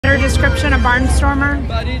description of Barnstormer?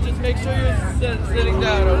 Buddy, just make sure you're sitting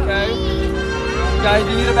down, okay? Guys,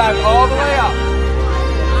 you need to back all the way up.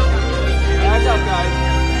 Back up, guys.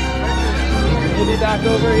 We'll be back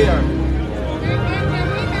over here.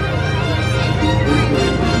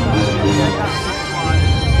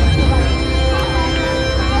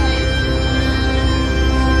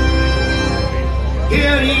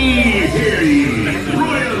 Hear ye,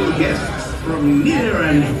 royal guests from near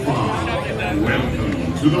and far. Welcome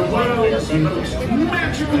to the world's most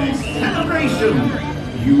magical celebration.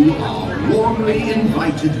 You are warmly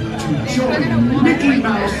invited to join Mickey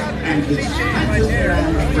Mouse and his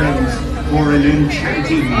Fantasyland friends for an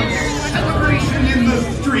enchanting celebration in the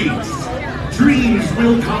streets. Dreams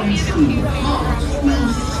will come true, hearts will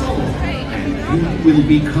soar, and you will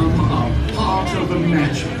become a part of the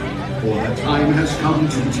magic. For the time has come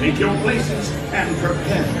to take your places and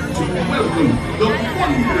prepare to welcome the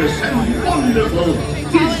wondrous and wonderful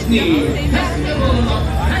Disney Festival of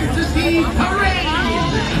Fantasy Parade!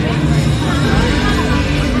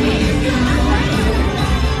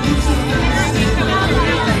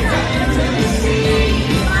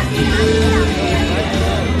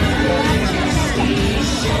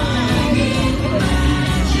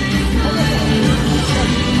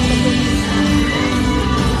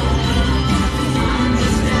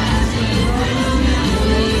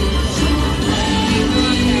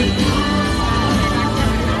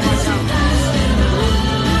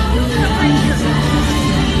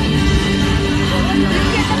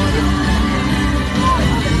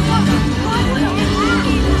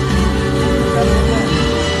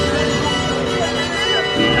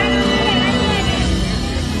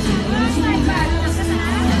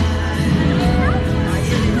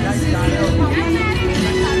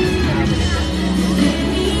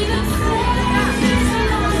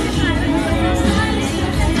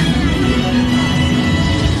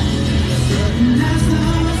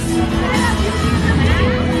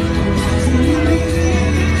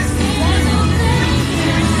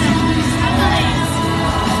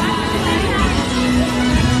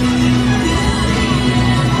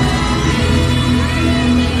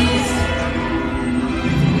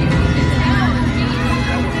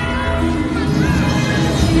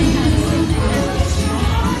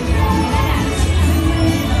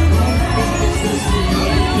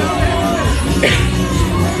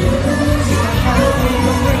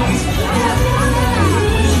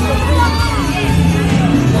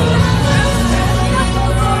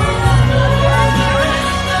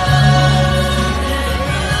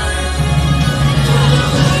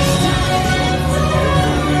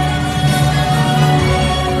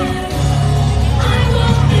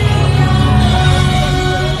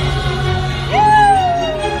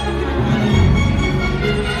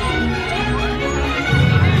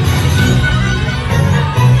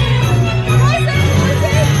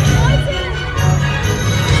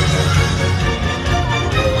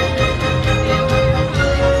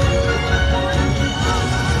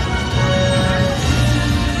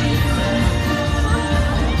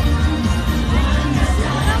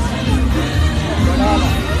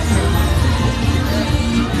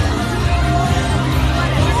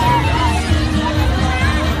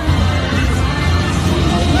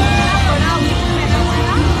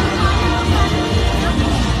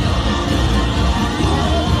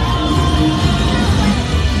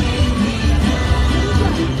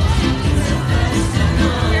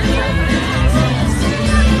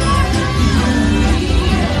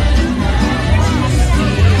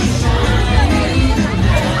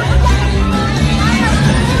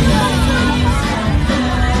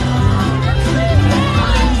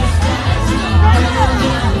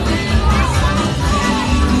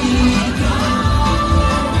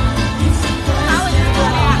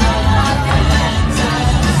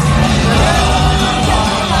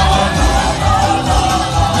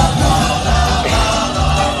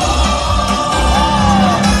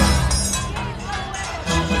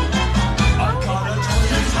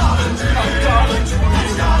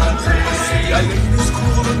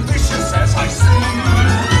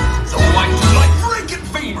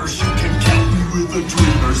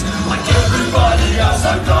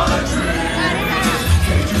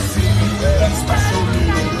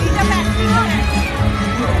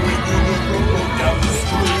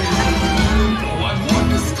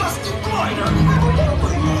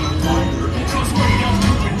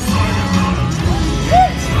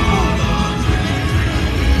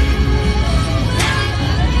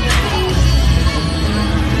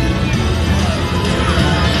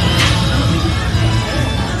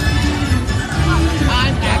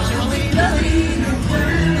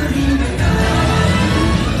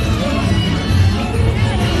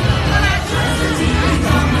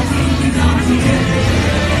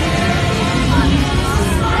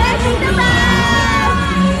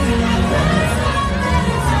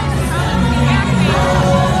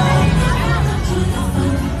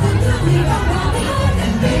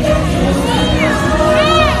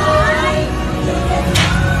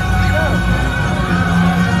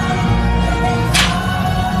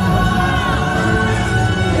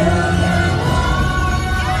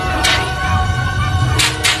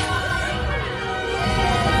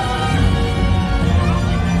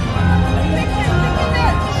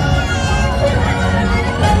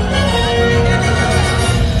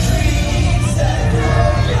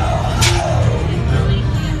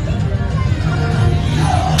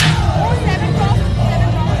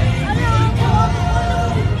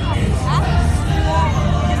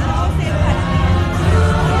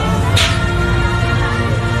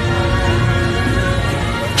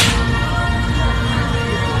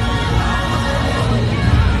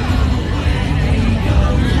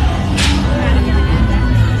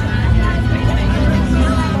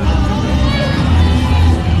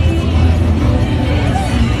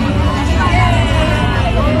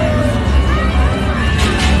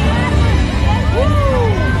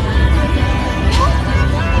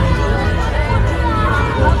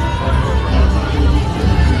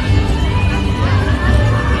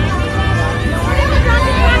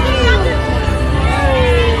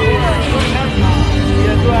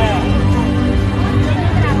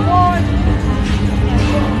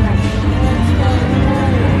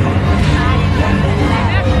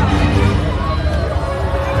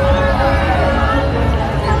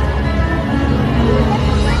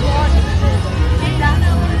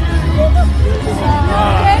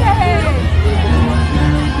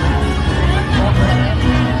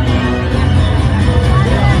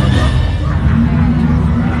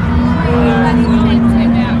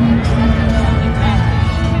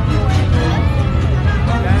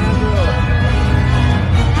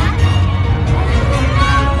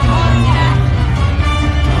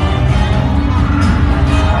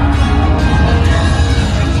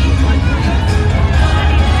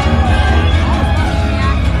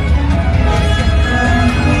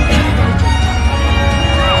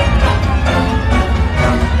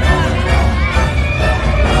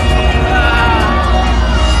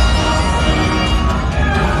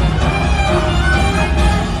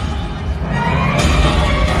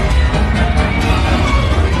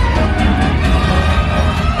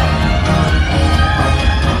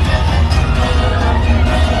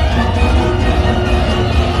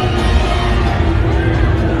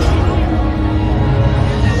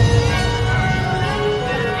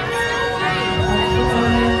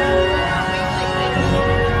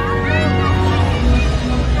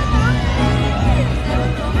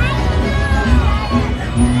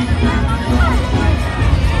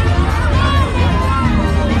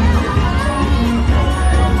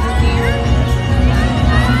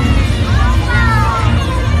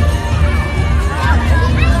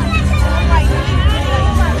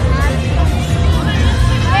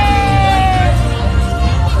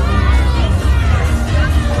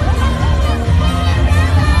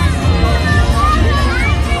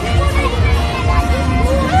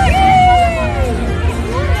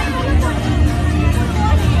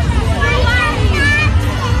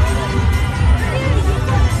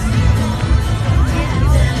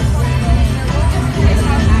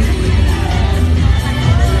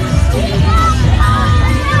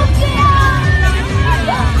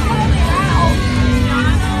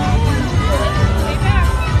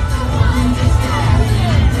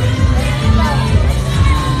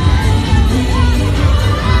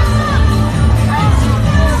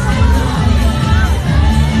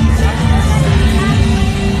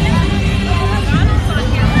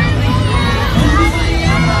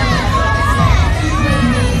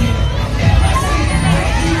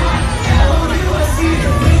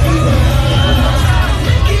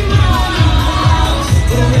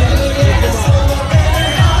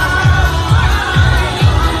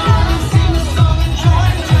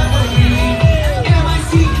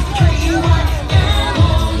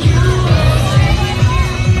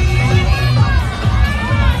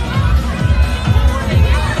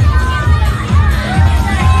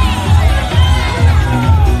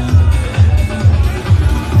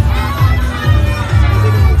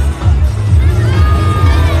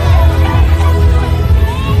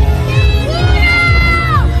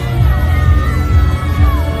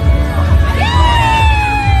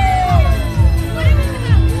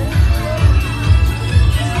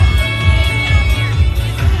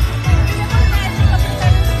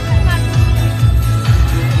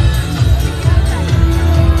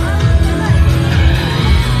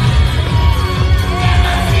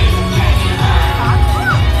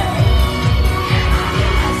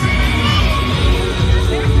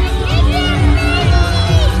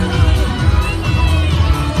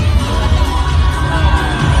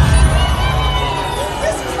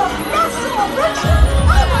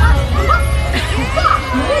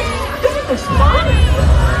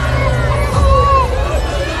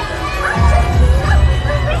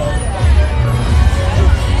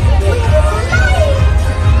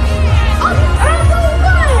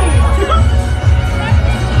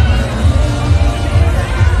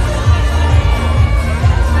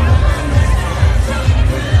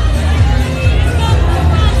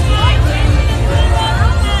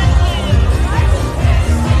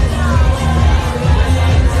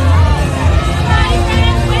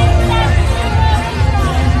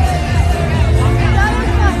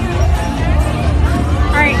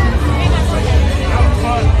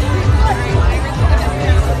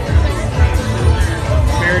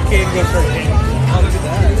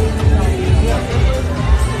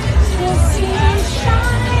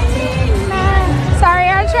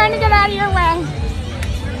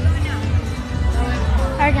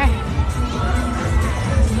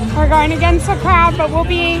 going against the crowd, but we'll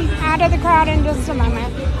be out of the crowd in just a moment.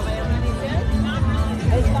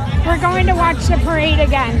 We're going to watch the parade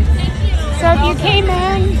again. So if you came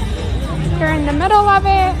in, you're in the middle of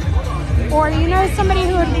it, or you know somebody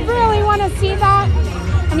who would really want to see that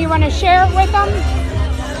and you want to share it with them,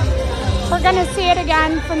 we're going to see it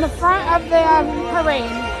again from the front of the parade,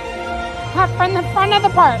 from the front of the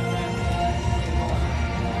park.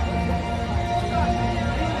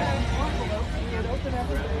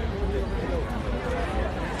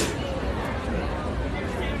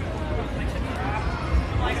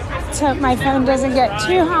 So hope my phone doesn't get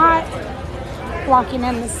too hot, walking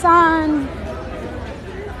in the sun.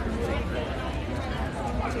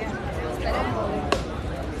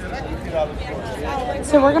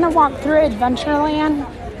 So we're gonna walk through Adventureland,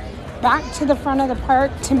 back to the front of the park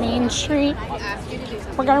to Main Street.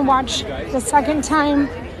 We're gonna watch the second time.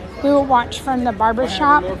 We will watch from the barber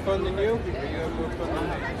shop.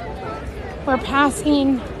 We're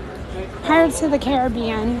passing Pirates of the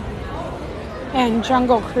Caribbean and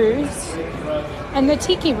Jungle Cruise and the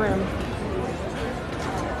Tiki Room.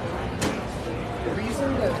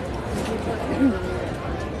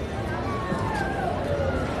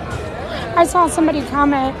 I saw somebody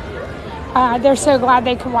comment, they're so glad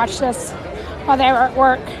they could watch this while they were at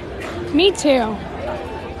work. Me too.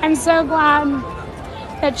 I'm so glad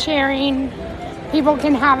that sharing, people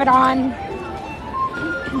can have it on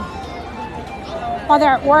while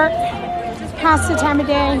they're at work, past the time of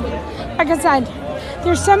day. Like I said,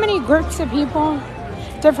 there's so many groups of people,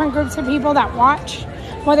 different groups of people that watch,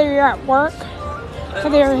 whether you're at work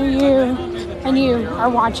whether you are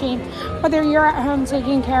watching, whether you're at home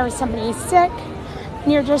taking care of somebody sick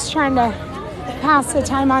and you're just trying to pass the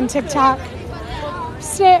time on TikTok,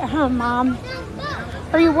 stay at home mom,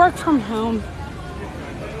 or you work from home.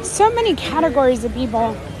 So many categories of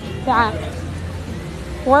people that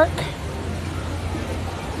work.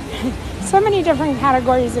 So many different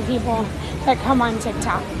categories of people that come on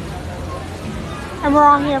TikTok. And we're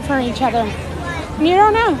all here for each other. And you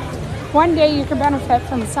don't know. One day you could benefit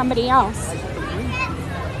from somebody else.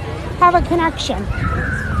 Have a connection.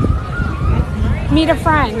 Meet a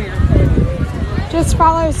friend. Just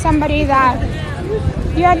follow somebody that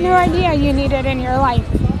you had no idea you needed in your life.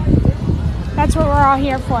 That's what we're all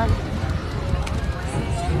here for.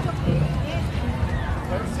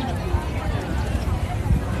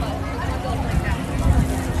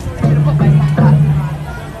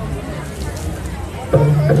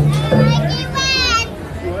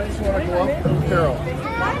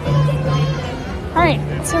 Alright,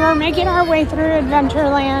 so we're making our way through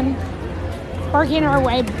Adventureland, working our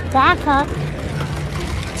way back up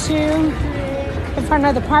to the front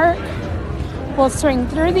of the park. We'll swing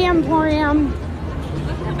through the Emporium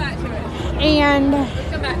and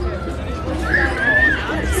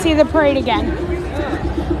see the parade again.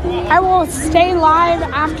 I will stay live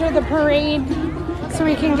after the parade so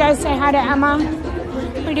we can go say hi to Emma.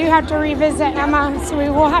 We do have to revisit Emma, so we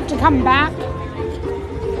will have to come back.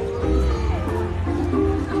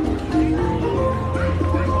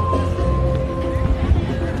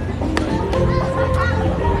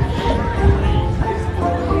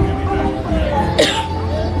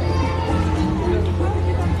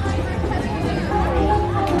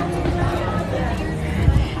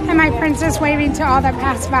 And my princess waving to all that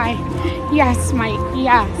pass by. Yes, Mike,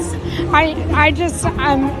 yes. I just,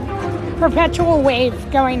 perpetual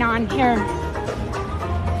wave going on here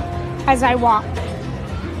as I walk.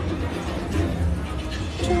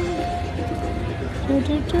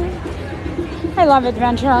 I love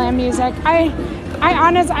Adventureland music.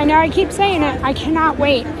 I know I keep saying it, I cannot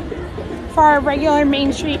wait for our regular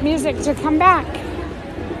Main Street music to come back.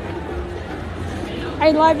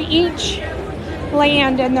 I love each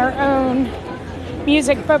land and their own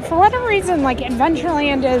music, but for whatever reason, like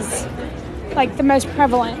Adventureland is like the most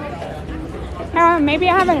prevalent. Maybe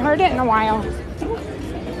I haven't heard it in a while.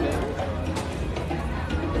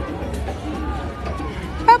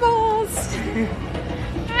 Bubbles!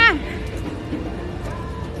 Ah.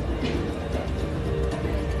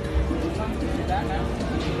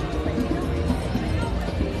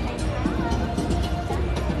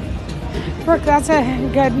 Brooke, that's a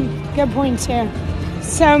good point too.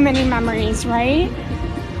 So many memories, right?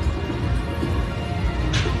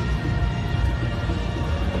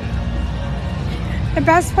 The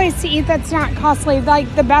best place to eat that's not costly,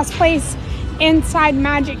 like the best place inside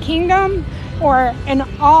Magic Kingdom or in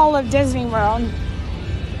all of Disney World.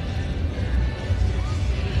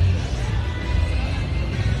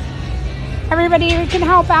 Everybody who can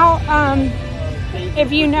help out,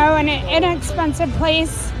 if you know an inexpensive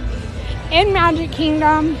place in Magic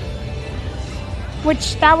Kingdom,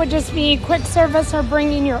 which that would just be quick service or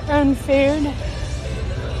bringing your own food.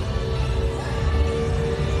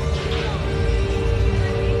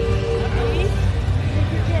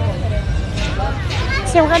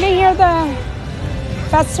 So we're gonna hear the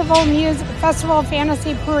Festival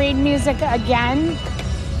Fantasy Parade music again.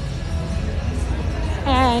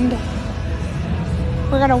 And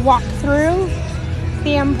we're gonna walk through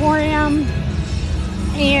the Emporium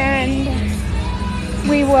and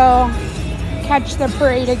we will catch the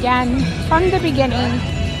parade again from the beginning.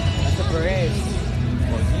 That's the parade.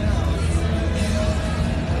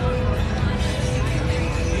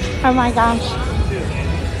 Oh my gosh.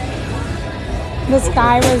 This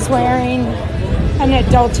guy was wearing an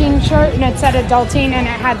adulting shirt and it said adulting and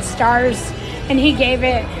it had stars and he gave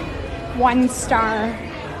it 1 star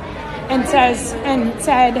and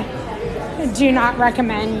said do not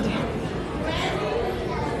recommend.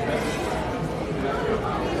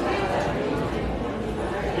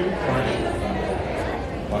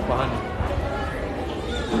 Walk behind me.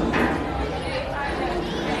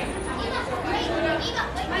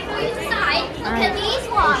 Look at these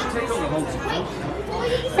ones.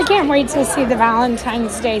 I can't wait to see the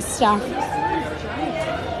Valentine's Day stuff.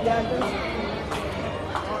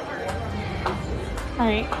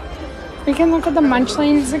 Alright, we can look at the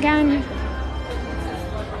Munchlings again.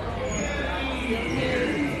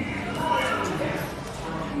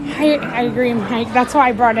 I agree, Mike. That's why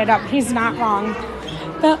I brought it up. He's not wrong.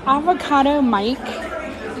 The avocado Mike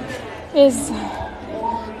is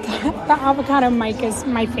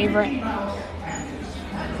my favorite.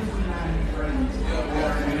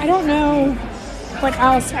 I don't know what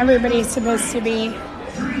else everybody's supposed to be.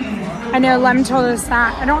 I know Lem told us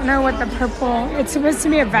that. I don't know what the purple, it's supposed to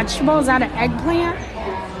be a vegetable. Is that an eggplant?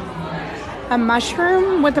 A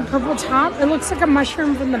mushroom with a purple top? It looks like a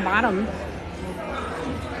mushroom from the bottom.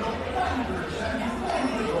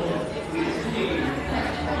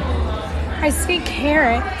 I see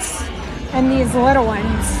carrots and these little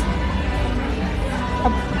ones.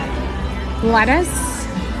 Lettuce?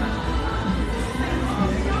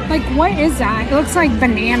 Like, what is that? It looks like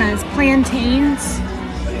bananas, plantains.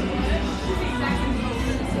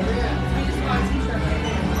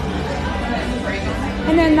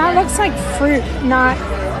 And then that looks like fruit, not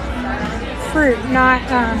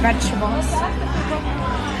vegetables.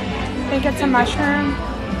 I think it's a mushroom.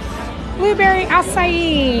 Blueberry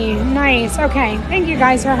acai. Nice. Okay. Thank you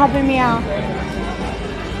guys for helping me out.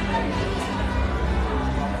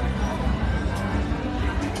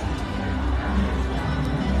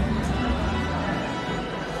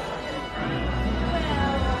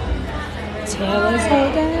 Taylor's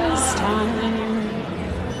Vegas time.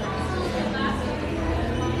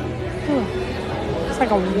 Ooh. It's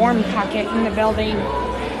like a warm pocket in the building.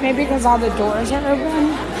 Maybe because all the doors are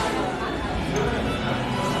open.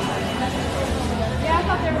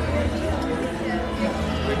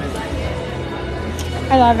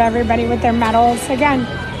 I love everybody with their medals. Again,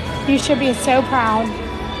 you should be so proud.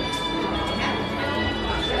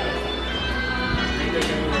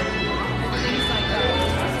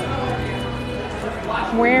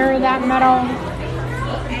 Wear that medal.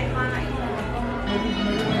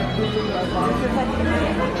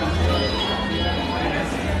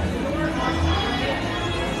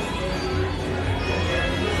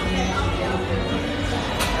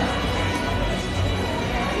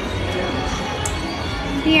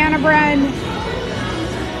 Vienna bread.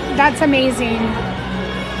 That's amazing.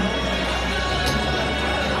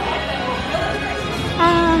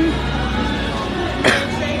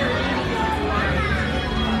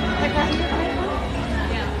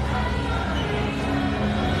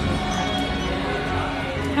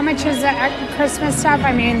 How much is the Christmas stuff?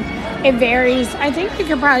 I mean, it varies. I think you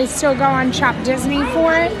could probably still go on Shop Disney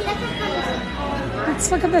for it. Let's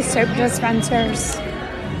look at the soap dispensers.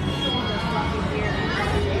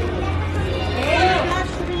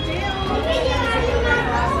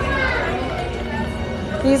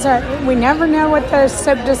 These are, we never know what those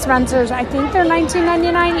soap dispensers, I think they're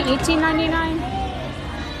 $19.99,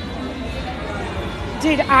 $18.99.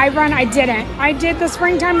 Did I run? I didn't. I did the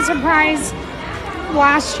springtime surprise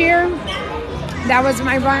last year. That was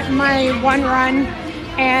my one run,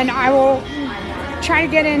 and I will try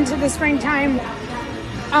to get into the springtime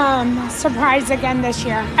surprise again this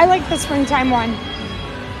year. I like the springtime one.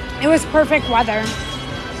 It was perfect weather.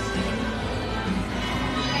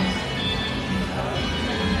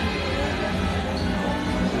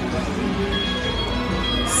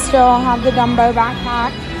 Still have the Dumbo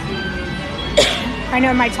backpack. I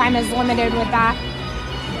know my time is limited with that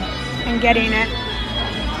and getting it.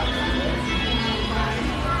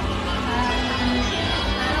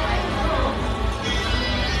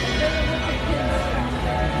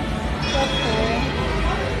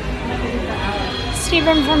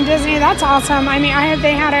 Steven from Disney, that's awesome. I mean, I hope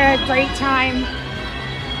they had a great time.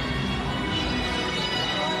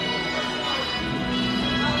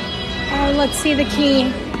 Oh, let's see the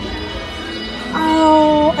key.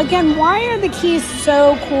 Oh, again, why are the keys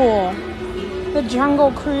so cool? The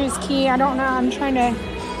Jungle Cruise key, I don't know. I'm trying to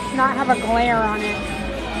not have a glare on it.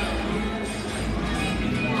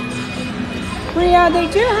 Rhea, they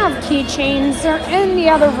do have keychains. They're in the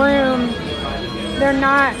other room. They're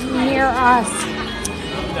not near us.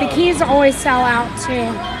 The keys always sell out too.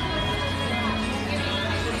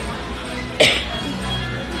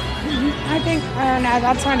 I think, oh no,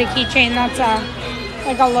 that's not a keychain. That's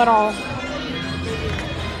like a little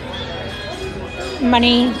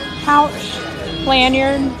money pouch,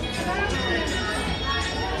 lanyard.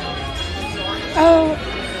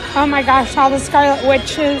 Oh my gosh, all the Scarlet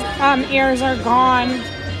Witch's ears are gone.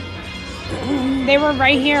 They were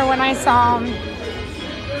right here when I saw them.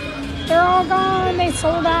 They're all gone. They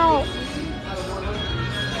sold out.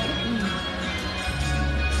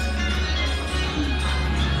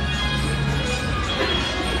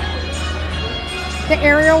 The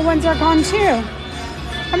Ariel ones are gone too.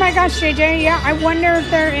 Oh my gosh, JJ, yeah, I wonder if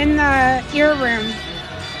they're in the ear room,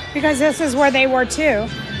 because this is where they were too,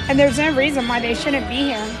 and there's no reason why they shouldn't be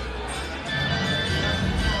here.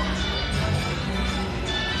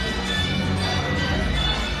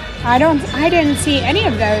 I didn't see any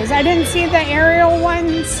of those. I didn't see the Ariel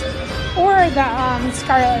ones or the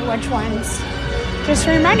Scarlet Witch ones. Just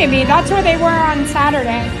reminded me, that's where they were on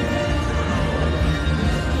Saturday.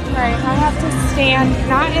 Alright, I have to stand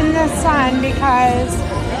not in the sun because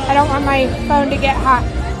I don't want my phone to get hot.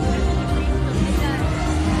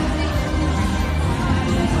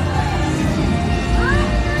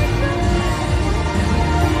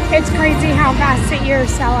 It's crazy how fast the ears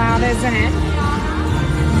sell out, isn't it?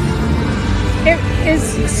 It is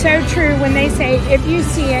so true when they say, if you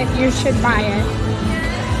see it, you should buy it.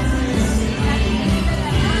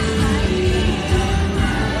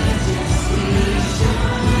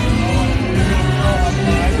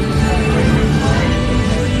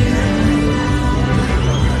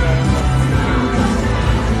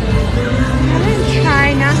 I'm going to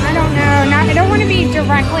try not, I don't know, I don't want to be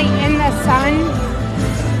directly in the sun.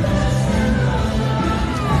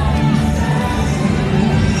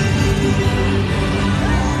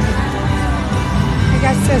 I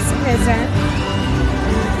guess this isn't.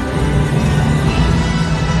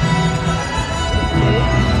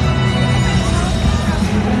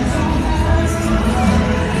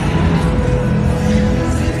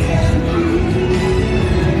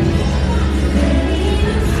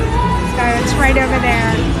 So it's right over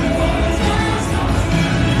there.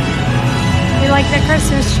 We like the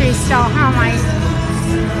Christmas tree still, huh, Mike?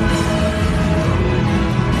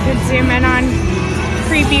 Could zoom in on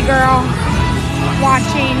creepy girl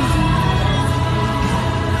watching.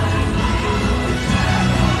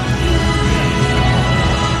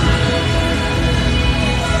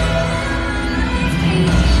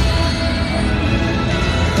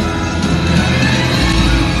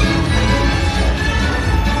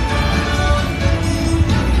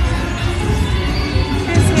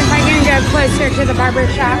 Let's see if I can go closer to the barber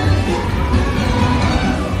shop.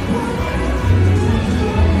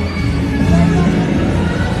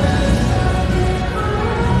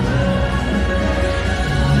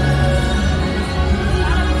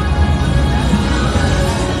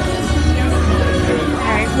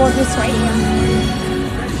 We'll just wait here.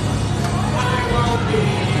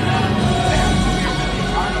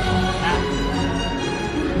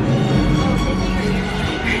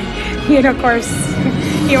 And of course,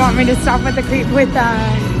 you want me to stop with the creep with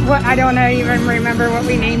what I don't even remember what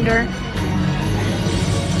we named her.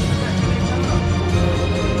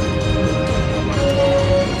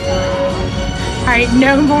 All right,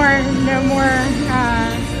 no more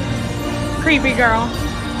creepy girl.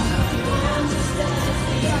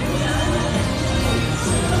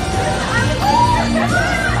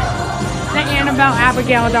 The Annabelle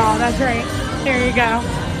Abigail doll, that's right. There you go.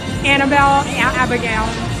 Annabelle Abigail.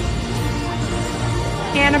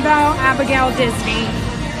 Annabelle Abigail Disney.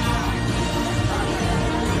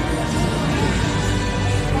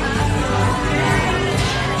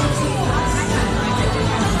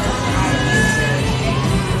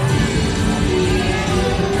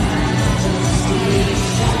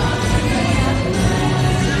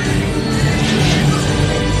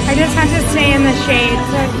 I just have to stay in the shade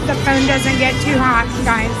so the phone doesn't get too hot,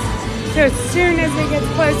 guys. So as soon as it gets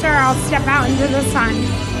closer, I'll step out into the sun.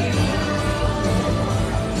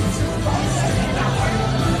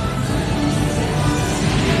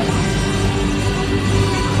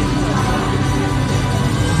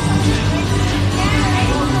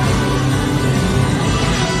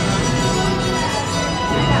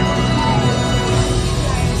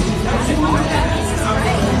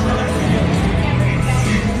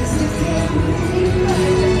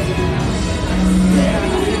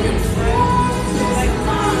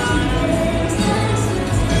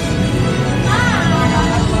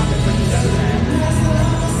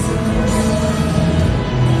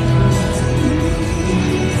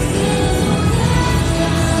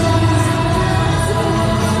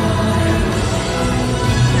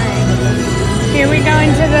 Here we go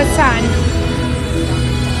into the sun.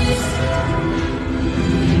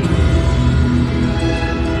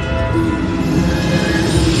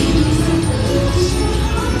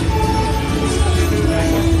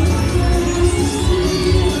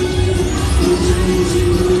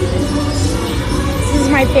 This is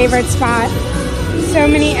my favorite spot. So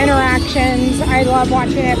many interactions. I love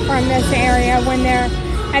watching it from this area when they're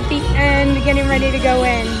at the end getting ready to go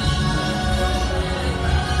in.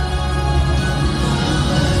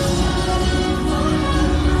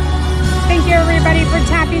 Thank you everybody for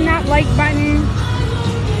tapping that like button.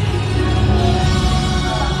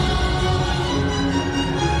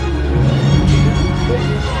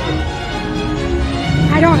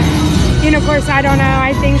 I don't, of course I don't know,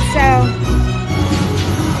 I think so.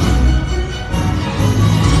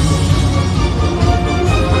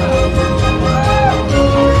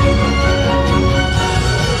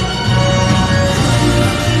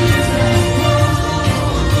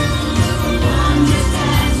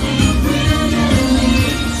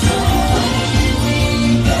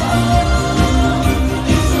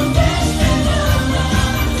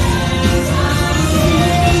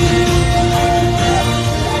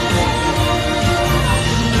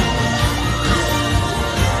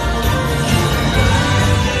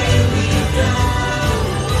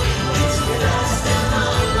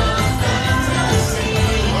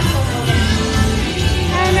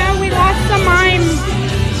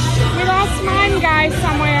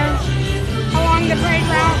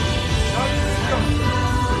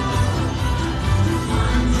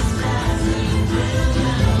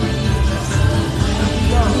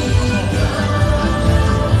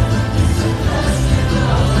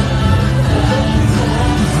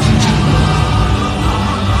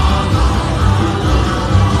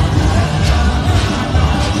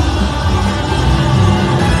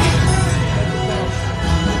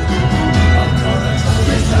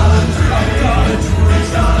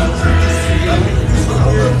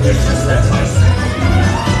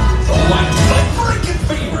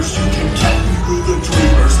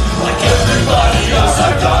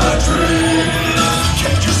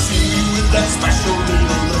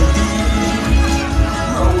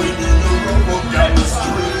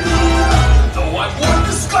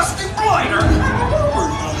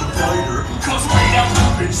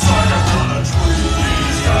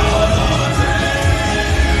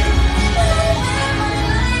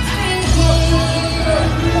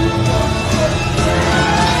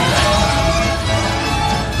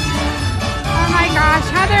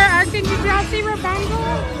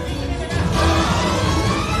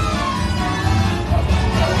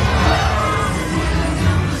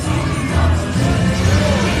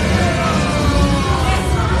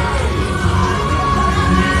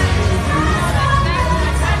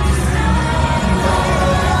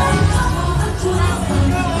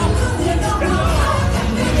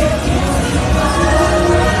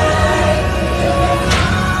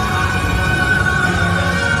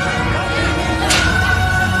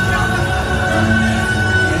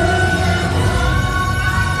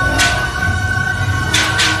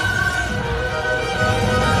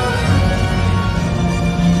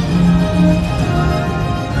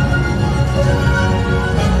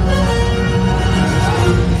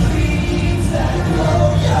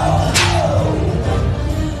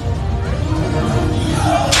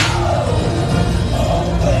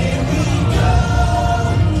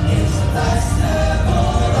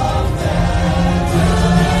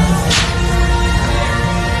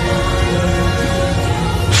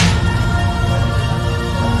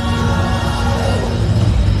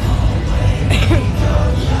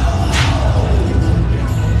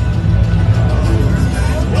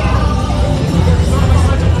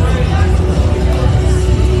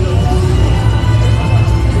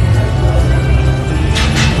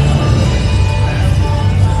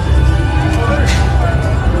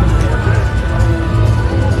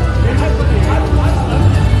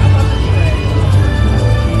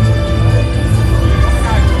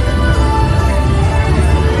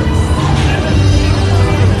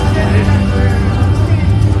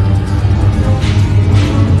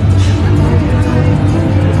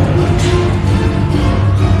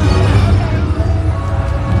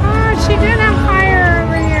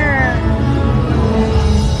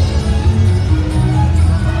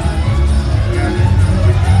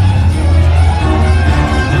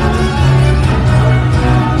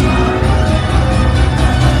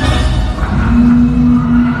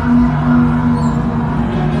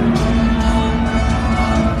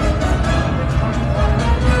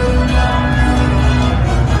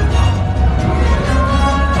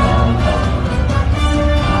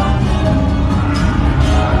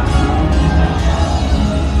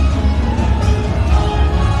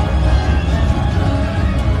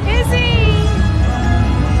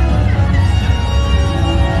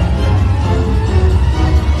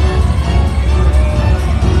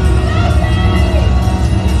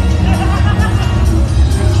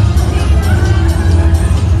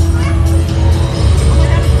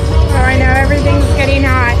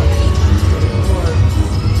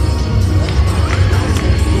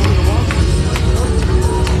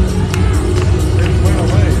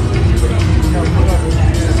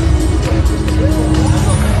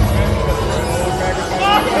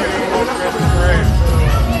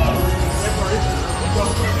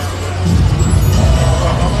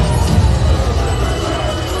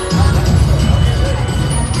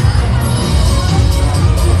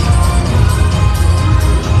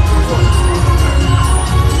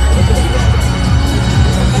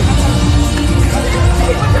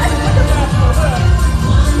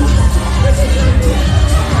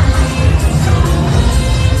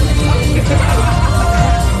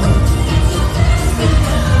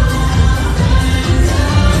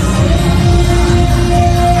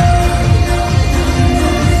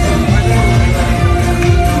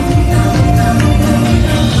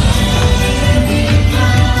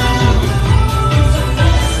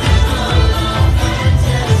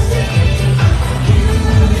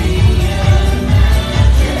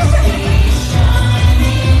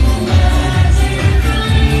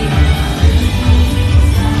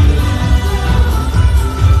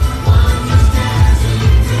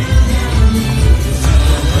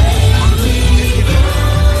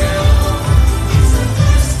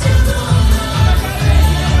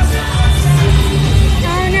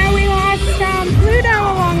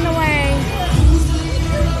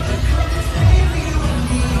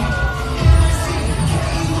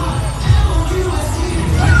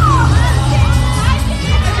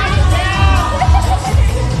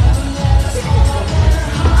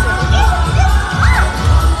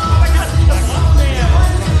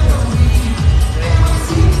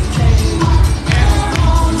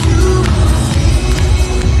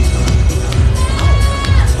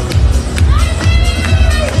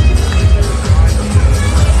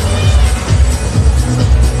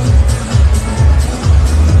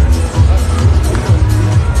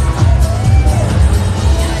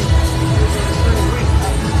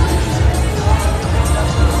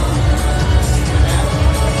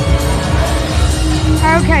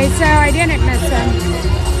 Okay, so I didn't miss him.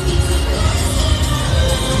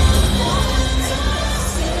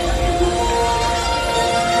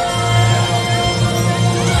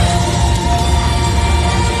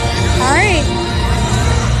 All right.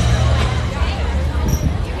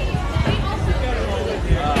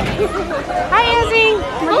 Hi, Izzy.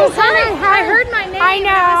 Oh, hi. I heard my name. I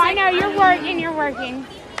know. You're working.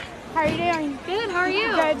 How are you doing? Good, how are you?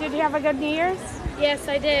 Good. Did you have a good New Year's? Yes,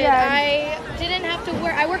 I did. Good. I didn't have to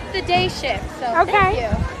work. I worked the day shift, so Okay. thank you.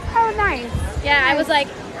 Oh, nice. Yeah,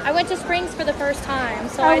 I went to Springs for the first time,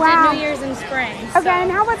 so Oh, I wow. did New Year's in Springs. Okay, so.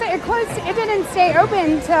 and how was it? It closed. It didn't stay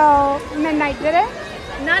open till midnight, did it?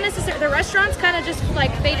 Not necessarily. The restaurants kind of just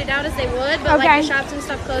like faded out as they would, but Okay. like the shops and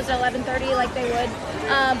stuff closed at 11:30 like they would.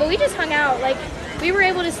 But we just hung out. Like we were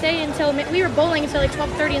able to stay until we were bowling until like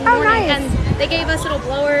 12:30 in the Oh, morning, nice. and they gave us little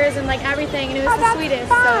blowers and like everything, and it was Oh, the that's sweetest.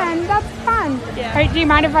 fun. That's fun. Yeah. All right, do you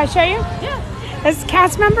mind if I show you? Yeah. This is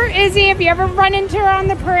cast member Izzy. If you ever run into her on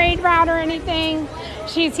the parade route or anything,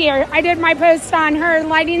 she's here. I did my post on her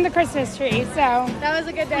lighting the Christmas tree, so That was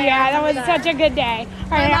a good day. yeah, I that was remember such a good day.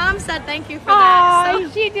 All My right. mom said thank you for that. Oh, So.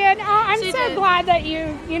 she did. Oh, I'm She so did. glad that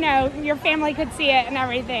you know, your family could see it and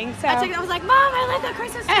everything. So. I was like, Mom, I like the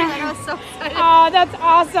Christmas tree. Like, I was so excited. Oh, that's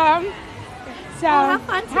awesome. So have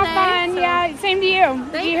fun today, Have fun. so- Yeah, same to you.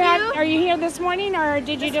 Thank you. you. Are you here this morning or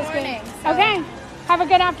did you This just morning, go? so- Okay. Have a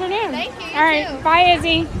good afternoon. Thank you, you All right. too. Bye,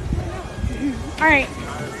 Izzy. All right.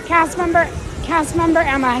 Cast member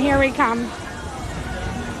Emma. Here we come.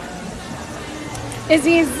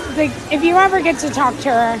 Izzy's if you ever get to talk to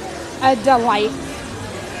her, a delight.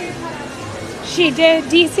 She did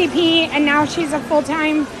DCP and now she's a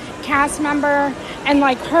full-time cast member, and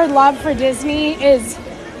like her love for Disney is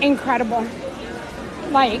incredible.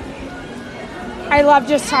 Like, I love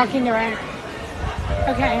just talking to her.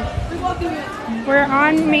 Okay, we're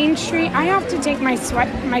on Main Street. I have to take my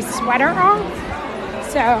sweater off,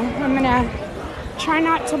 so I'm gonna try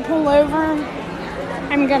not to pull over.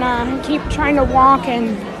 I'm gonna keep trying to walk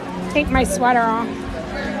and take my sweater off.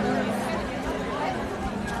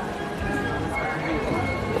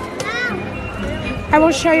 I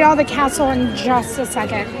will show you all the castle in just a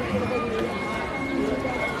second.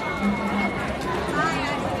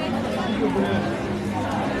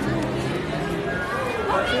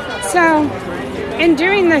 So, in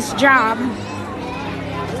doing this job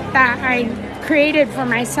that I created for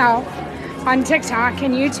myself on TikTok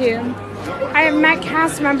and YouTube, I have met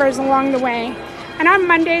cast members along the way. And on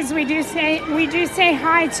Mondays we do say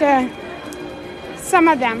hi to some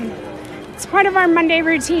of them. It's part of our Monday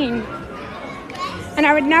routine. And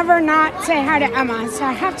I would never not say hi to Emma, so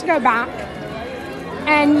I have to go back.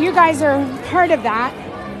 And you guys are part of that.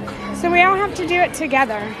 So we all have to do it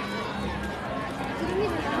together.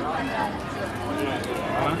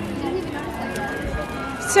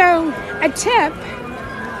 So, a tip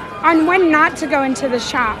on when not to go into the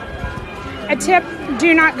shop. A tip,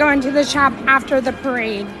 do not go into the shop after the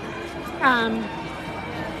parade.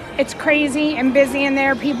 It's crazy and busy in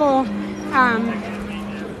there. People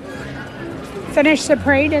finish the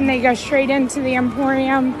parade and they go straight into the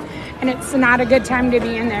Emporium, and it's not a good time to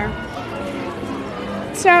be in there.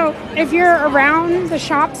 So, if you're around the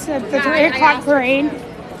shops at the 3 o'clock parade,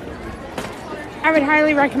 I would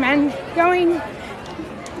highly recommend going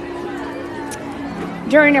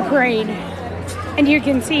during a parade, and you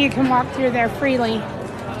can see you can walk through there freely. A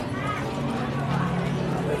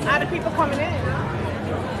lot of people coming in.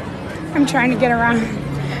 I'm trying to get around.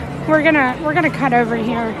 We're gonna cut over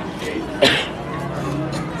here.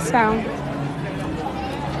 So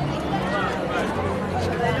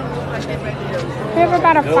we have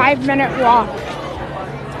about a 5-minute walk,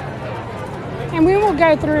 and we will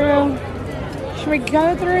go through. Should we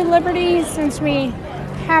go through Liberty since we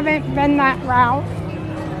haven't been that route?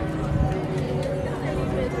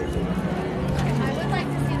 I would like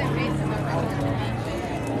to see their faces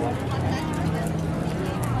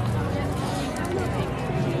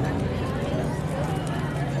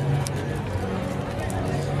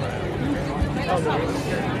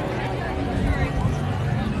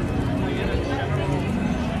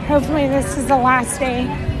Hopefully this is the last day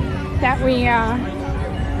that we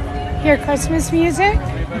hear Christmas music.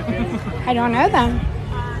 I don't know them.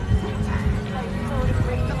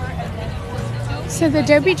 So the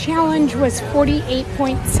Dobie Challenge was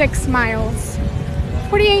 48.6 miles.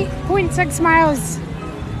 48.6 miles.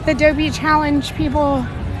 The Dobie Challenge people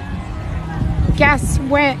guests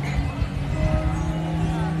went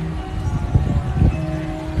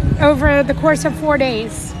over the course of 4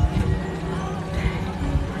 days.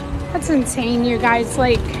 That's insane, you guys.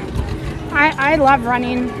 Like, I love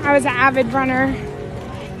running. I was an avid runner.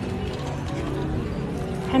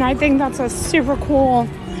 And I think that's a super cool.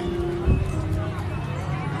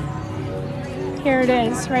 Here it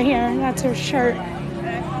is, right here. That's her shirt.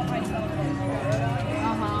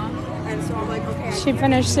 And so I'm like, okay. She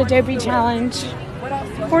finished the Dopey Challenge.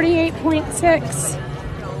 48.6.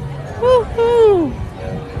 Woohoo!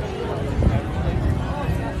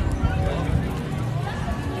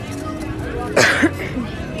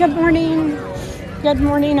 Good morning. Good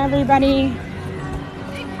morning, everybody.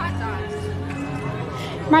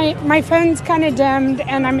 My phone's kind of dimmed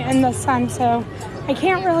and I'm in the sun, so I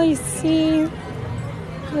can't really see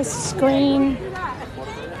the screen.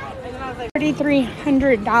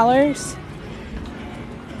 $3,300.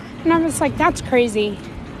 And I was like, that's crazy.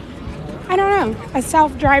 I don't know, a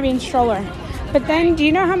self-driving stroller. But then, do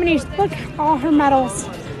you know how many, look, all her medals.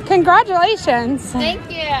 Congratulations. Thank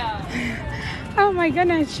you. Oh my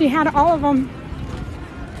goodness, she had all of them.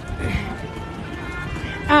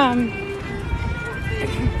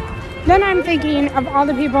 Then I'm thinking of all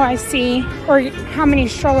the people I see, or how many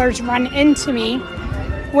strollers run into me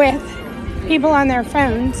with people on their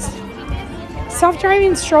phones.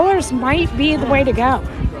 Self-driving strollers might be the way to go.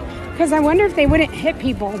 Because I wonder if they wouldn't hit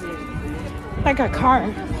people like a car.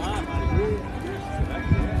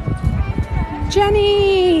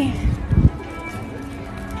 Jenny!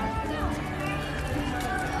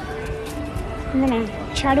 I'm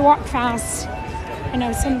gonna try to walk fast. I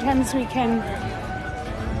know sometimes we can.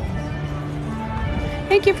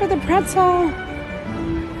 Thank you for the pretzel.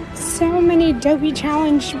 So many Dopey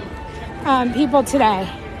Challenge people today.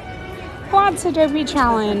 Lots of Dopey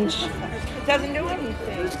Challenge It doesn't do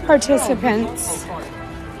anything. participants.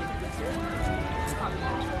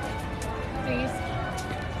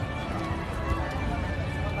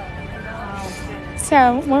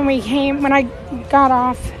 So when I got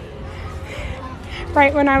off,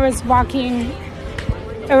 right when I was walking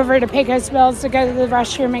over to Pecos Bills to go to the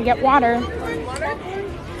restroom and get water,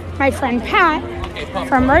 my friend Pat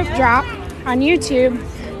from Rope Drop on YouTube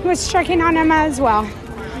was checking on Emma as well.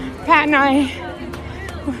 Pat and I,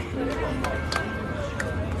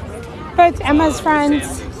 both Emma's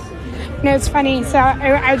friends. And it's funny, so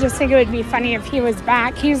I just think it would be funny if he was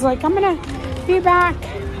back. He's like, I'm gonna be back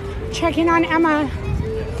checking on Emma.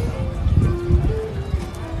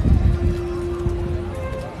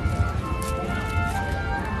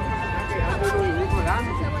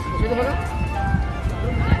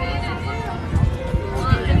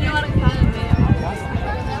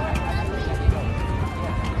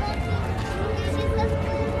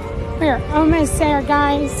 We're almost there,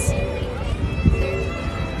 guys.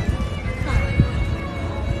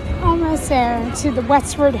 Almost there to the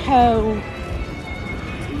Westward Ho.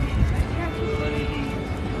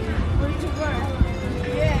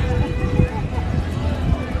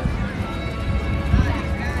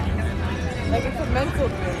 Like it's a mental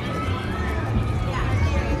thing.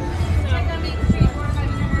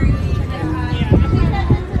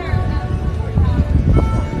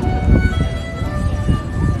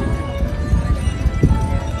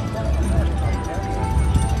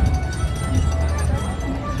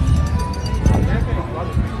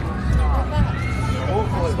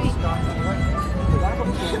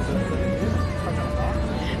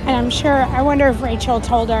 And I'm sure, I wonder if Rachel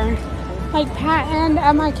told her. Like, Pat and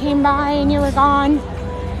Emma came by and you were gone.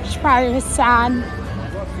 She probably was sad.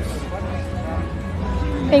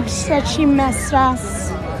 Big said she missed us.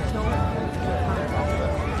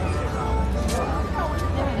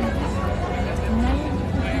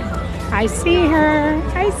 I see her.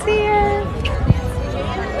 I see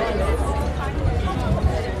her.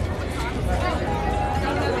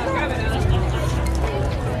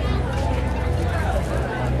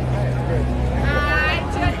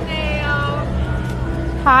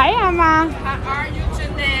 Hi, Emma. How are you,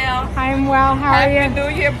 Janelle? I'm well. How are you? Happy New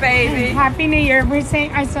Year, baby. Happy New Year. I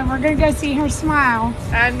said we're gonna go see her smile.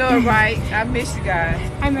 I know, right? I miss you guys.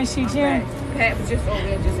 I miss you too. Pat was just over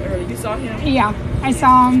there just early. You saw him? Yeah, I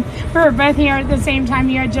saw him. We were both here at the same time.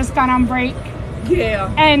 You had just got on break.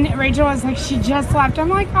 Yeah. And Rachel was like, she just left. I'm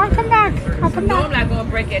like, I'll come back. I'll come Normally back. I'm going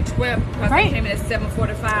to break at 12 because Right. I came in at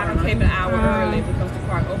 7:45. I came an hour early because the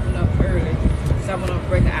park opened up early. So I'm going to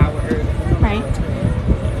break an hour early. Right.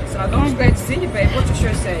 So I'm just glad to see you, babe. What's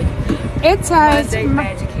your shirt say? It says, Monday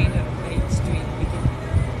Magic Kingdom, Main Street.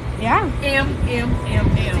 yeah.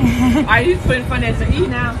 M. Are you putting fun as an E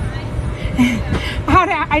now?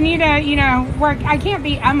 I need to, work. I can't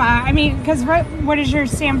be Emma. I mean, because what does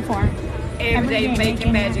yours stand for? Every day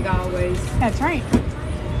making magic always. That's right.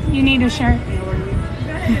 You need a shirt.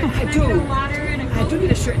 I do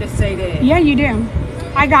need a shirt that say that. Yeah, you do.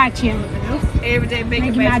 I got you. Every day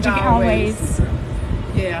making Making magic always. always.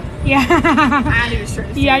 Yeah. Yeah. I need a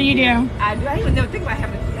shirt. to Yeah, say you yeah. do. I do. I even never think about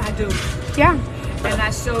having. I do. Yeah. And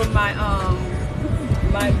I showed my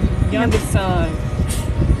my youngest son.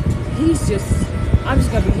 He's just. I'm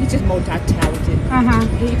just gonna be. He's just multi-talented.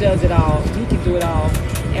 He does it all. He can do it all.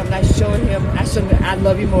 And when I showed him, I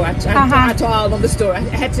love you more. I told all of them the story. I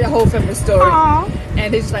had to tell the whole family the story. Aw.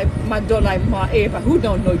 And it's like my daughter, like, Mom, everybody who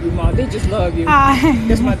don't know you, Mom, they just love you.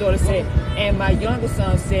 That's what my daughter said. And my youngest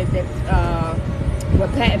son said that what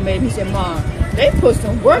Pat made, he said, Mom, they put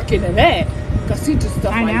some work into that. Because he just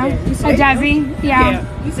stuff I like know. that. He Oh, does he? Yeah.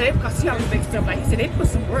 He said, because he always makes stuff like he said, they put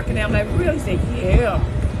some work in there. I'm like, really? He said, yeah.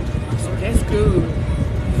 So that's good.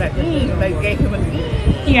 He's like, they gave him a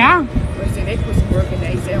Yeah. But he said they put some work in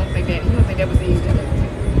there. He said, he don't think that was easy.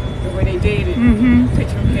 The way they did it.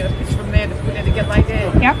 Picture from here, picture from there, to put it together like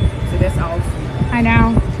that. Yep. So that's awesome. I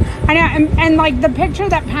know. And like the picture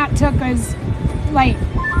that Pat took was like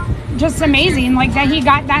just amazing. Like that he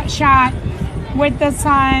got that shot with the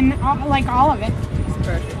sun, like all of it. It's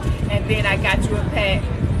perfect. And then I got you a Pat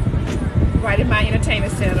right in my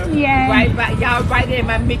entertainment center. Yeah. Y'all right there in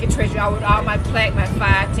my Mickey treasure. Y'all with all my plaque, my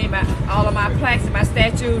 5, 10, all of my plaques and my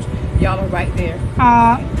statues. Y'all are right there.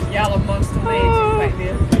 Y'all are monster legends right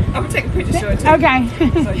there. I'm gonna take a picture, show it to you. Okay.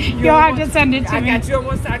 So You'll have to send it to me. I got you on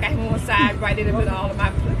one side. I got him on one side, right in the middle of all of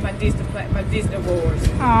my Disney awards.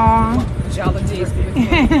 Aw. Y'all are Disney.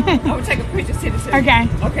 I'm gonna take a picture, send it to you. Okay.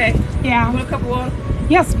 Okay. Yeah. You want a cup of water?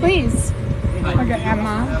 Yes, please. Okay,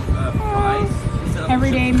 Emma.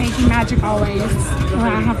 Every day making magic always. Oh,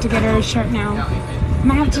 I have to get her a shirt now. I'm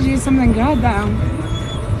gonna have to do something good though.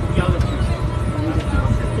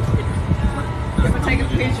 I'm gonna take a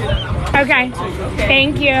picture. Okay.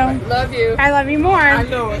 Thank you. Love you. I love you more. I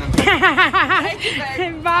know it.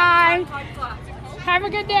 Bye. Have a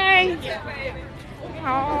good day.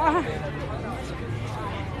 Aw.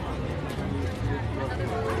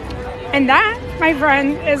 And that, my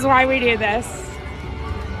friend, is why we do this.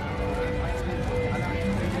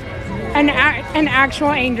 An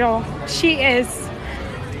actual angel. She is.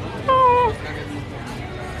 Oh.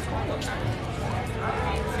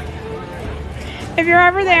 If you're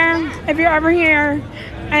ever there, if you're ever here,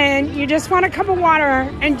 and you just want a cup of water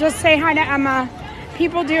and just say hi to Emma,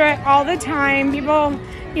 people do it all the time. People,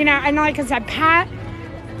 you know, and like I said, Pat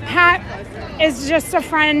is just a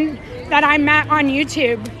friend that I met on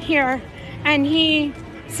YouTube here, and he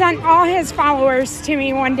sent all his followers to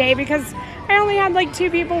me one day because I only had like 2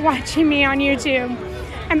 people watching me on YouTube.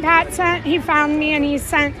 And he found me and he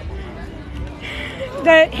sent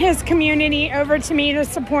his community over to me to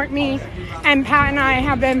support me. And Pat and I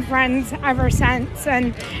have been friends ever since.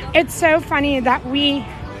 And it's so funny that we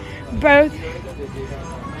both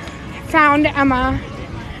found Emma.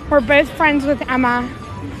 We're both friends with Emma.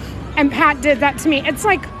 And Pat did that to me. It's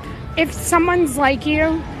like if someone's like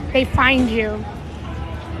you, they find you.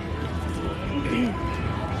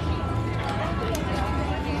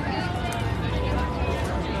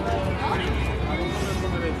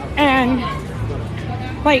 And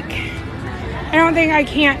like, I don't think I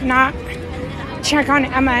can't not check on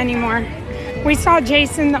Emma anymore. We saw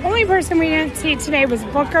Jason. The only person we didn't see today was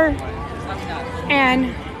Booker.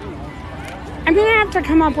 And I'm gonna have to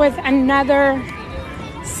come up with another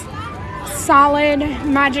solid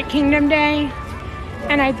Magic Kingdom day.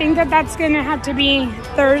 And I think that that's gonna have to be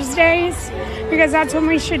Thursdays, because that's when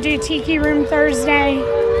we should do Tiki Room Thursday.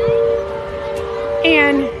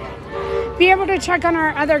 And be able to check on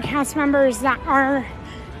our other cast members that are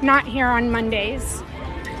not here on Mondays.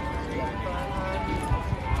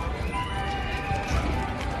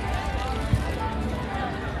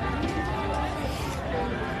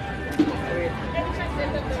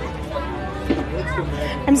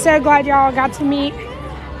 I'm so glad y'all got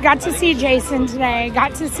to see Jason today,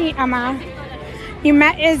 got to see Emma. You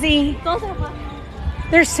met Izzy.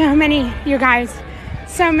 There's so many, you guys,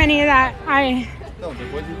 so many that I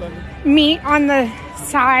meet on the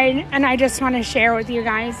side, and I just want to share with you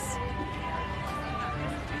guys.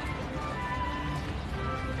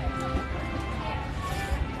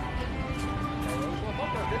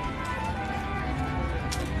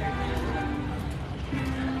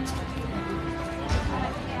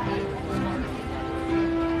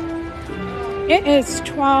 It is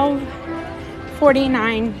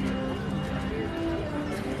 12:49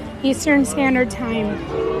 Eastern Standard Time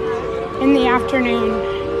in the afternoon.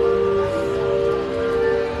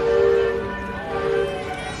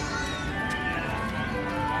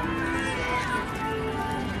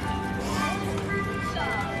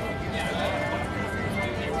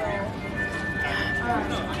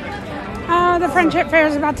 Oh, the Friendship Fair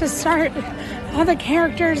is about to start. All the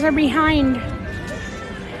characters are behind.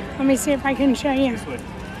 Let me see if I can show you.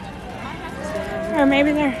 Or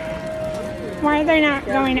maybe they're, why are they not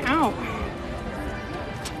going out?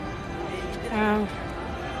 Oh,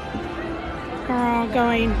 they're all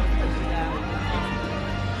going.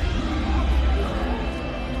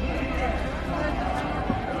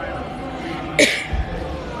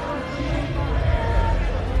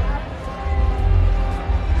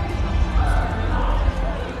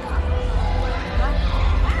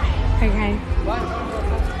 Okay.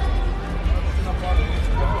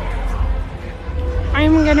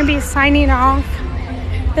 I'm gonna be signing off.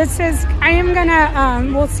 I am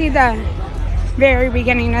gonna, we'll see the very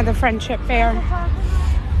beginning of the Friendship Fair.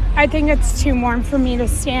 I think it's too warm for me to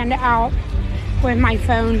stand out with my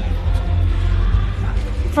phone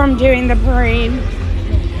from doing the parade.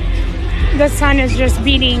 The sun is just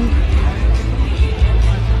beating.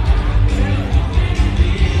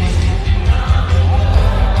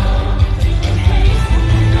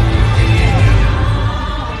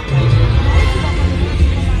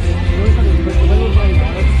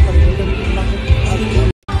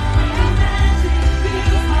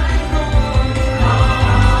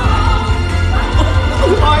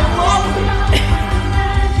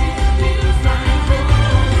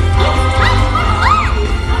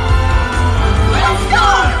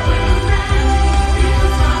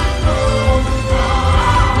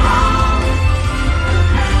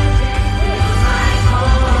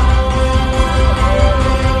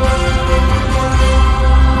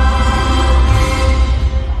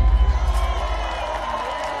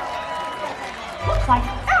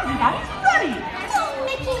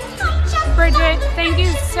 Bridget, thank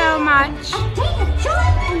you so much. A day of joy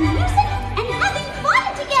and music and having fun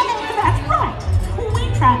together. That's right. We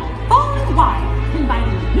traveled far and wide,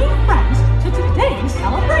 inviting new friends to today's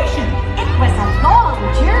celebration. It was a long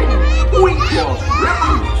journey. We crossed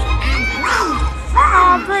rivers and mountains.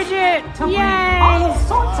 Oh, Bridget, To bring all yay.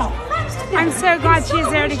 sorts of friends together. I'm so glad she's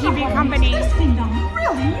there to keep you company. This kingdom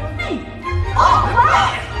really unique. All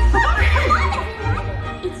right. Come on, everyone.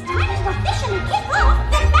 It's time to officially kick off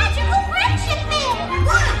the magical Friendship Fair.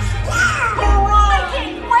 I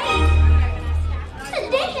can't wait.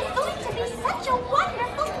 Today is going to be such a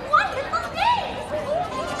wonderful, wonderful day.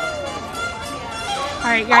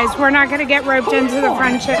 All right, guys, we're not going to get roped into the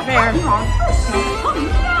Friendship Fair. You're our first stop coming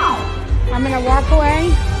now. I'm going to walk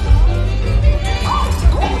away.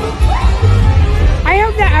 I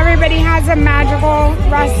hope that everybody has a magical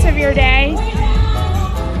rest of your day.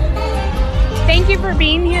 Thank you for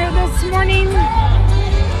being here this morning.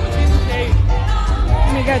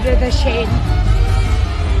 Let me go to the shade.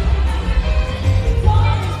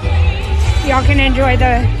 Y'all can enjoy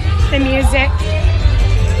the music.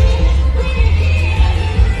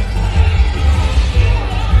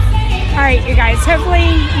 All right, you guys, hopefully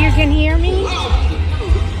you can hear me.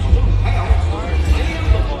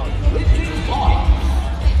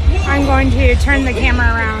 I'm going to turn the camera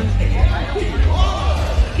around.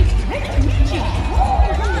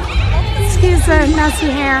 Excuse the messy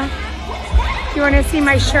hair. You want to see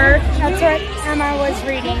my shirt? That's what Emma was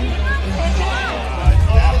reading.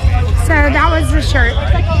 So that was the shirt.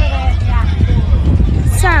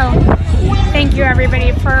 So, thank you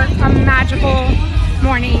everybody for a magical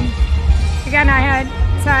morning. Again, I had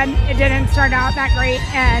said it didn't start out that great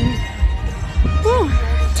and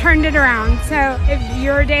turned it around. So if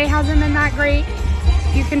your day hasn't been that great,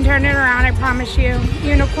 you can turn it around, I promise you.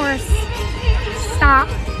 Unicorns, stop.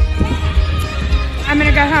 I'm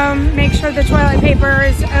gonna go home, make sure the toilet paper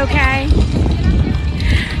is okay.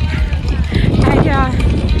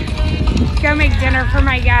 And go make dinner for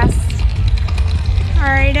my guests. All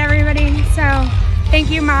right, everybody. So thank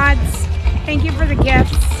you, mods. Thank you for the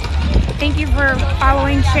gifts. Thank you for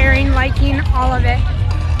following, sharing, liking, all of it.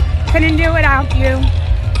 Couldn't do it without you.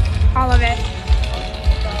 All of it.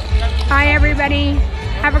 Bye, everybody.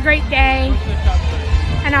 Have a great day.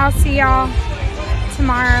 And I'll see y'all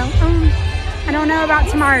tomorrow. I don't know about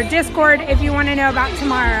tomorrow. Discord, if you want to know about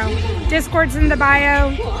tomorrow. Discord's in the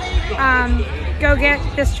bio. Go get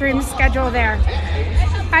the stream schedule there.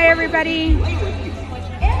 Bye, everybody.